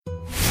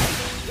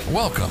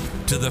Welcome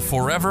to the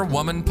Forever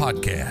Woman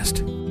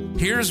Podcast.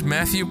 Here's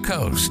Matthew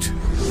Coast.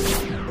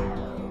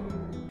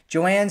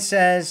 Joanne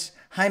says,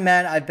 "Hi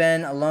Matt, I've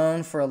been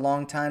alone for a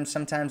long time.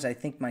 Sometimes I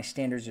think my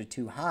standards are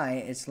too high.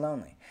 It's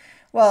lonely."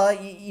 Well,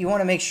 you want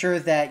to make sure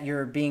that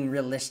you're being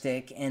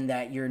realistic and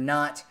that you're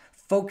not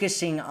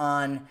focusing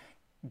on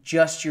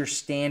just your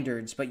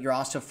standards, but you're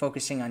also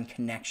focusing on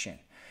connection.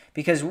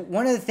 Because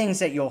one of the things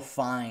that you'll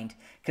find,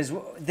 because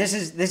this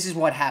is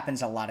what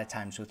happens a lot of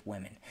times with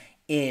women,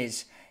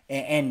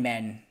 and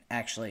men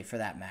actually for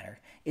that matter,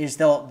 is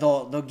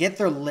they'll get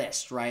their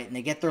list, right? And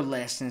they get their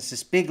list, and it's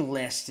this big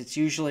list. It's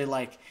usually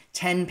like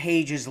 10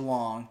 pages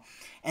long,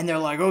 and they're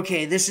like,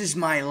 okay, this is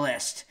my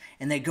list.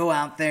 And they go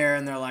out there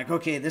and they're like,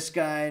 okay, this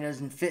guy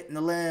doesn't fit in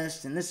the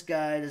list, and this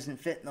guy doesn't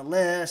fit in the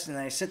list. And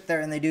they sit there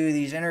and they do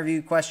these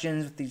interview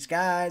questions with these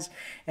guys,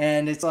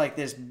 and it's like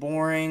this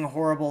boring,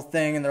 horrible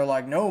thing. And they're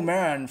like, no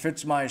man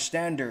fits my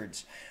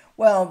standards.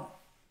 Well,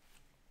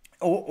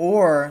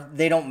 or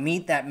they don't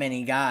meet that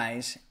many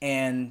guys,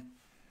 and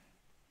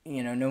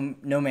you know,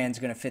 no man's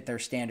going to fit their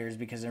standards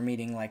because they're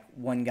meeting like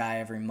one guy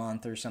every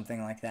month or something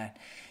like that.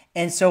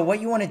 And so what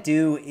you want to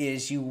do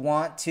is you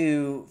want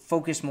to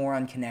focus more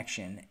on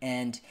connection.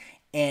 And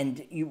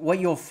what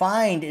you'll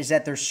find is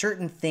that there's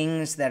certain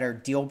things that are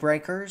deal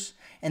breakers,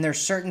 and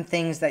there's certain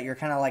things that you're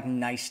kind of like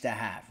nice to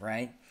have,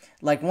 right?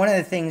 Like one of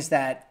the things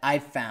that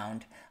I've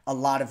found a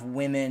lot of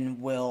women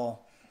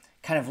will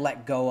kind of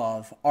let go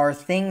of are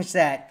things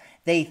that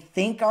they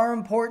think are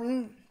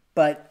important,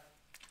 but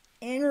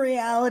in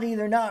reality,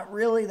 they're not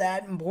really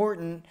that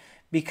important,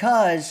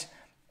 because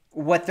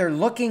what they're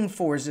looking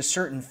for is a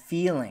certain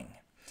feeling.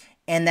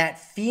 And that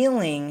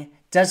feeling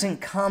doesn't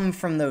come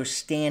from those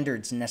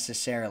standards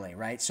necessarily,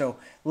 right? So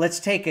let's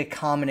take a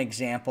common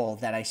example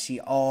that I see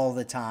all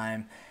the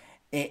time.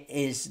 It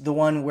is the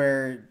one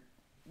where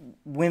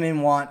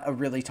women want a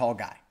really tall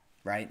guy,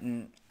 right?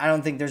 And I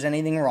don't think there's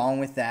anything wrong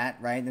with that,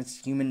 right?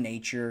 That's human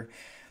nature.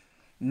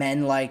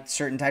 Men like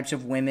certain types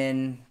of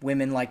women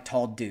like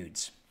tall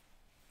dudes.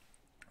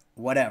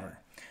 Whatever.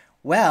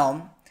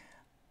 Well,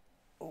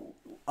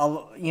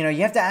 you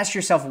have to ask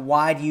yourself,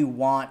 why do you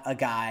want a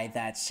guy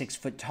that's 6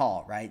 foot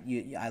tall, right?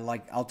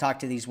 I'll talk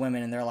to these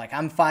women and they're like,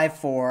 I'm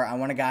 5'4", I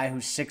want a guy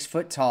who's 6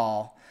 foot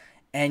tall.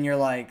 And you're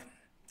like,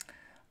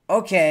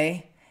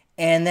 okay.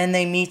 And then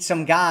they meet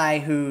some guy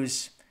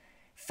who's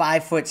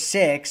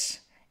 5'6",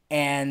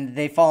 and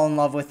they fall in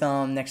love with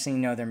them. Next thing you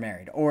know, they're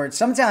married. Or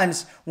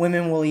sometimes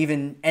women will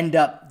even end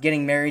up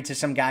getting married to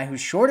some guy who's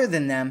shorter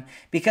than them,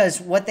 because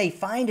what they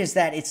find is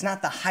that it's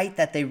not the height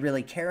that they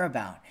really care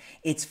about.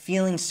 It's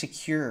feeling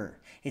secure.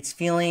 It's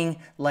feeling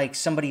like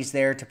somebody's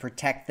there to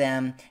protect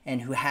them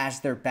and who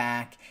has their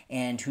back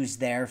and who's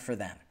there for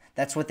them.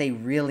 That's what they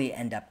really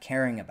end up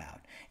caring about.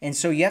 And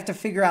so you have to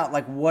figure out,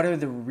 like, what are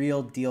the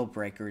real deal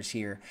breakers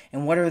here,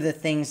 and what are the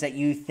things that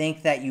you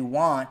think that you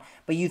want,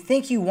 but you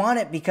think you want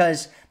it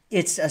because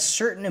it's a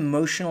certain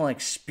emotional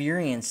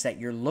experience that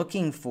you're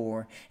looking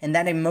for, and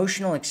that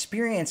emotional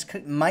experience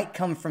might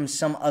come from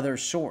some other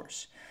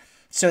source.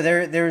 So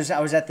I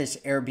was at this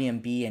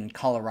Airbnb in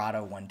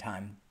Colorado one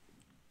time,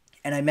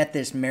 and I met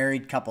this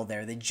married couple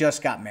there. They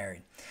just got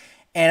married.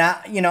 And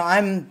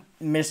I'm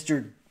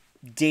Mr.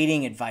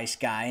 dating advice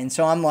guy, and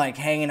so I'm like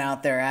hanging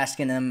out there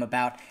asking them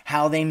about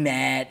how they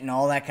met and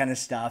all that kind of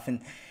stuff. And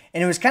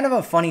it was kind of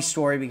a funny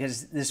story,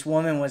 because this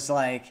woman was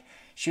like,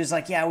 she was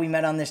like, yeah, we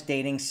met on this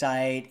dating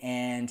site.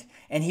 And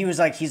he's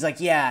like,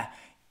 yeah,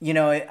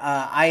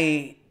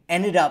 I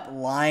ended up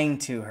lying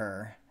to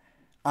her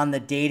on the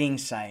dating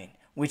site,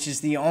 which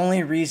is the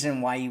only reason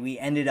why we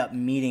ended up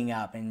meeting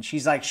up. And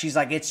she's like,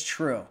 it's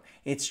true.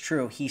 It's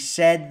true. He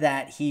said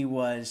that he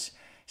was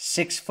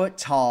 6 foot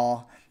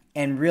tall,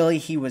 and really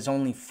he was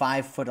only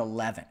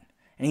 5'11".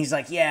 And he's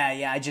like,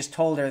 yeah, I just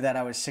told her that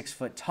I was 6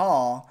 foot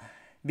tall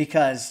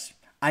because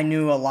I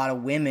knew a lot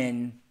of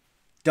women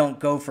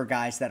don't go for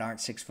guys that aren't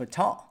 6 foot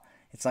tall.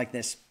 It's like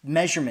this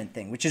measurement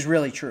thing, which is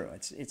really true.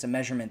 It's a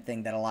measurement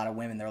thing that a lot of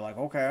women, they're like,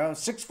 okay,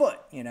 6 foot,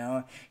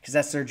 because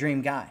that's their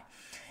dream guy.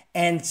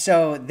 And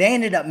so they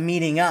ended up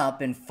meeting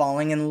up and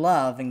falling in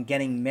love and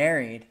getting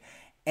married.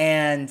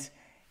 And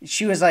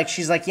she's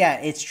like, yeah,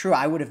 it's true.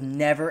 I would have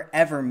never,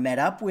 ever met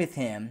up with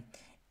him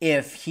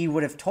if he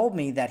would have told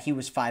me that he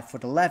was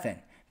 5'11",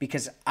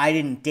 because I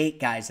didn't date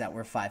guys that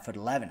were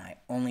 5'11". I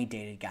only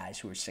dated guys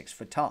who were 6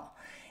 foot tall.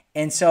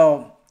 And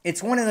so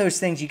it's one of those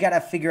things you got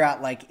to figure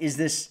out, like, is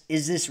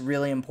this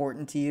really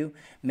important to you?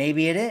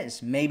 Maybe it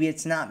is. Maybe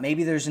it's not.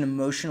 Maybe there's an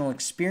emotional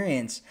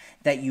experience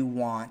that you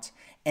want,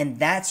 and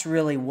that's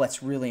really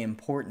what's really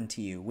important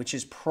to you, which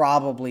is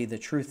probably the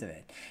truth of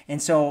it. And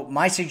so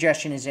my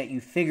suggestion is that you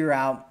figure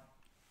out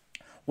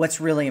what's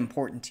really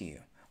important to you.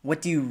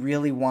 What do you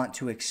really want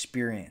to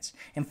experience?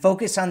 And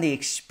focus on the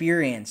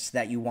experience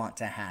that you want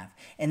to have.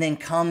 And then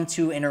come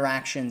to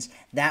interactions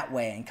that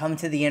way. And come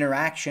to the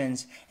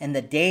interactions and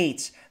the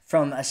dates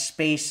from a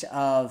space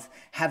of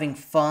having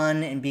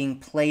fun and being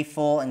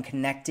playful and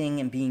connecting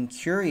and being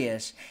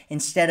curious,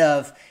 instead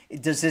of,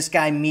 does this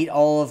guy meet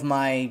all of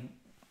my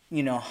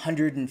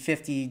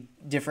 150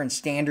 different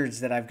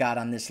standards that I've got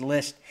on this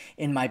list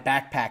in my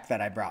backpack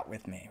that I brought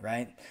with me,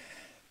 right?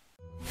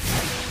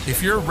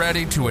 If you're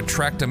ready to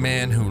attract a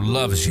man who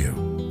loves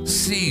you,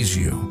 sees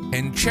you,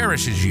 and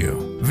cherishes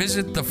you,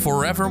 visit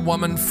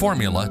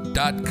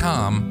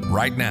theforeverwomanformula.com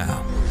right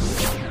now.